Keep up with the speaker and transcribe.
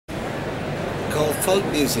called folk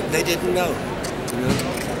music. They didn't know. You know?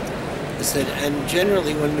 I said, and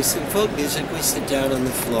generally when we sing folk music, we sit down on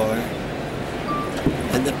the floor,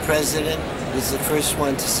 and the president was the first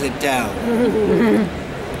one to sit down,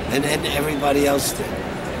 and then everybody else did,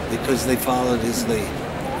 because they followed his lead.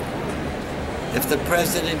 If the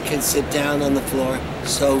president can sit down on the floor,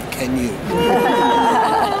 so can you.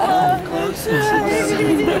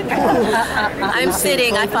 I'm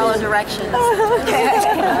sitting, I follow directions.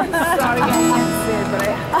 Sorry, I can't sit, but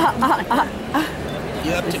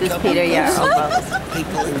You have to This is come Peter Yarrow.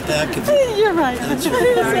 people in the back of you. You're right. That's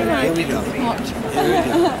right. All right, here we go. Here we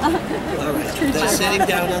go. All right, they're sitting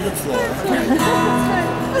down on the floor.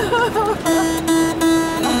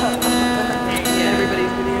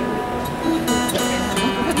 Everybody's video.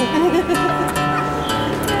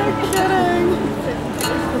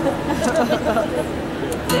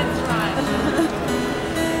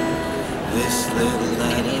 This little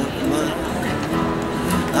light of mine,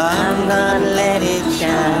 I'm gonna let it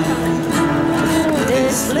shine.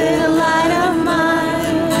 This little light of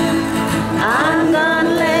mine, I'm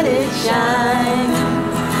gonna let it shine.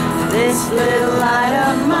 This little light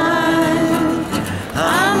of mine,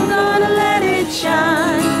 I'm gonna let it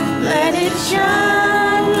shine. Let it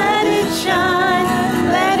shine, let it shine,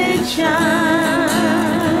 let it shine.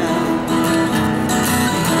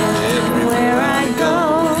 Everywhere I go,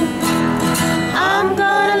 I'm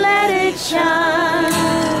gonna let it shine.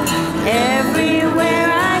 Everywhere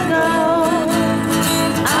I go,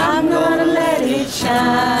 I'm gonna let it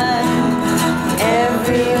shine.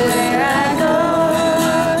 Everywhere I go,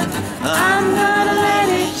 I'm gonna let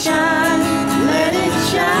it shine. Let it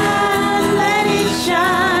shine, let it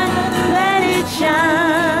shine, let it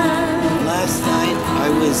shine. Last night I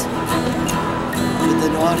was with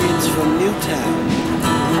an audience from Newtown,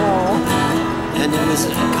 and it was a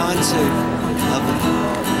concert of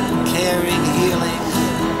caring, healing,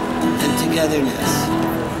 and togetherness.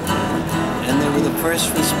 And there were the first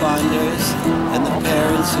responders and the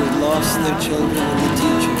parents who had lost their children and the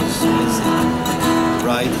teachers.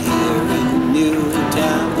 Right here in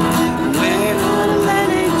Newtown.